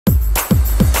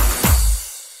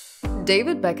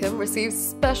David Beckham receives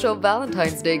special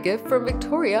Valentine's Day gift from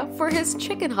Victoria for his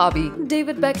chicken hobby.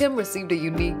 David Beckham received a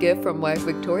unique gift from wife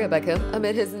Victoria Beckham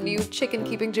amid his new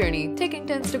chicken-keeping journey. Taking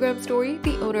to Instagram story,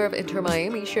 the owner of Inter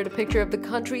Miami shared a picture of the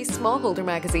country's smallholder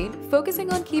magazine,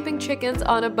 focusing on keeping chickens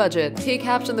on a budget. He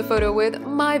captioned the photo with,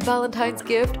 "My Valentine's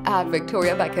gift at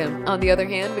Victoria Beckham." On the other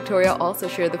hand, Victoria also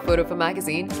shared the photo of a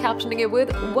magazine, captioning it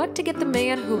with, "What to get the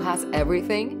man who has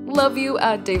everything? Love you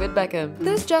at David Beckham."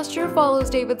 This gesture follows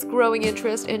David's growing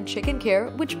interest in chicken care,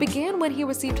 which began when he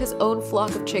received his own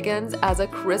flock of chickens as a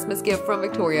Christmas gift from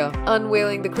Victoria.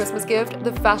 Unveiling the Christmas gift,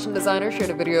 the fashion designer shared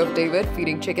a video of David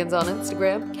feeding chickens on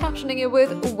Instagram, captioning it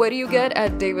with, "What do you get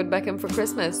at David Beckham for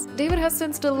Christmas?" David has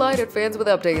since delighted fans with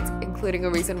updates, including a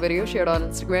recent video shared on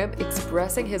Instagram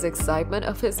expressing his excitement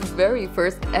of his very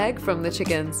first egg from the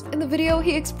chickens. In the video,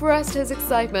 he expressed his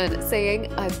excitement,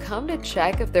 saying, "I've come to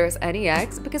check if there's any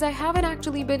eggs because I haven't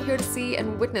actually been here to see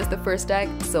and witness the first egg,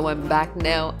 so I'm back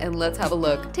now and let's have a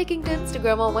look." Taking to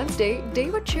Instagram on Wednesday,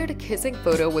 David shared a kissing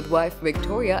photo with wife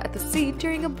Victoria at the sea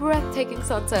during a breathtaking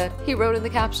sunset. He wrote in the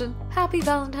caption, "Happy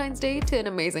Valentine's Day to an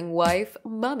amazing wife,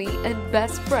 mummy, and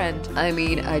best friend. I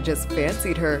mean, I just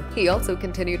fancied her." He also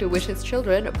continued to wish his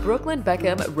children, Brooklyn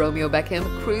Beckham, Romeo Beckham,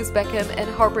 Cruz Beckham, and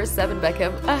Harper 7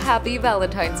 Beckham, a happy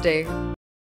Valentine's Day.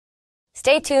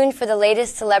 Stay tuned for the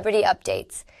latest celebrity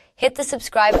updates. Hit the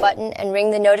subscribe button and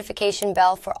ring the notification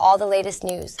bell for all the latest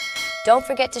news. Don't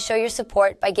forget to show your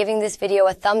support by giving this video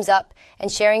a thumbs up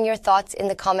and sharing your thoughts in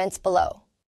the comments below.